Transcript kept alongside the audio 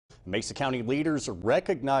Mesa County leaders are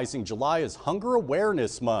recognizing July as Hunger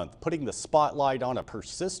Awareness Month, putting the spotlight on a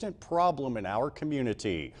persistent problem in our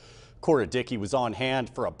community. Cora Dickey was on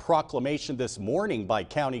hand for a proclamation this morning by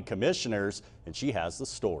county commissioners, and she has the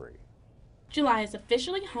story. July is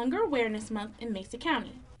officially Hunger Awareness Month in Mesa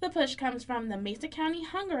County. The push comes from the Mesa County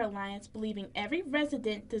Hunger Alliance, believing every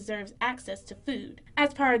resident deserves access to food.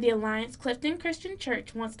 As part of the alliance, Clifton Christian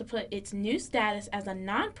Church wants to put its new status as a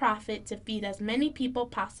nonprofit to feed as many people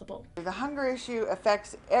possible. The hunger issue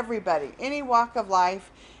affects everybody, any walk of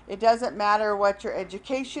life. It doesn't matter what your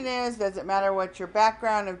education is, doesn't matter what your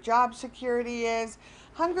background of job security is.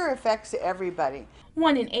 Hunger affects everybody.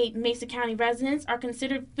 1 in 8 Mesa County residents are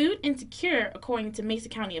considered food insecure, according to Mesa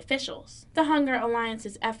County officials. The Hunger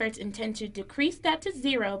Alliance's efforts intend to decrease that to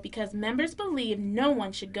 0 because members believe no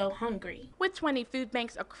one should go hungry. With 20 food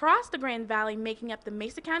banks across the Grand Valley making up the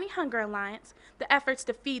Mesa County Hunger Alliance, the efforts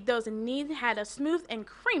to feed those in need had a smooth and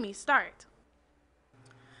creamy start.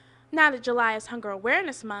 Now that July is Hunger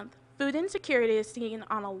Awareness Month, food insecurity is seen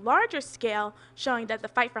on a larger scale, showing that the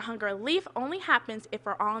fight for hunger relief only happens if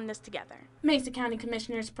we're all in this together. Mesa County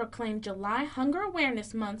Commissioners proclaimed July Hunger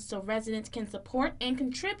Awareness Month so residents can support and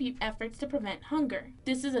contribute efforts to prevent hunger.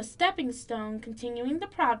 This is a stepping stone continuing the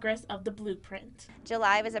progress of the blueprint.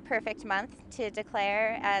 July was a perfect month to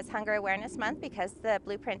declare as Hunger Awareness Month because the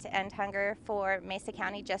blueprint to end hunger for Mesa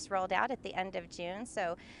County just rolled out at the end of June.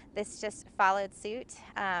 So this just followed suit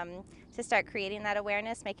to start creating that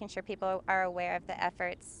awareness, making sure people are aware of the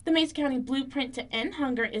efforts. The Mesa County Blueprint to End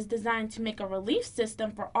Hunger is designed to make a relief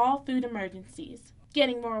system for all food emergencies.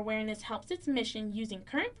 Getting more awareness helps its mission using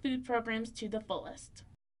current food programs to the fullest.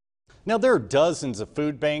 Now, there are dozens of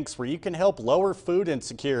food banks where you can help lower food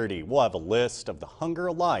insecurity. We'll have a list of the Hunger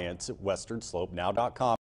Alliance at westernslopenow.com.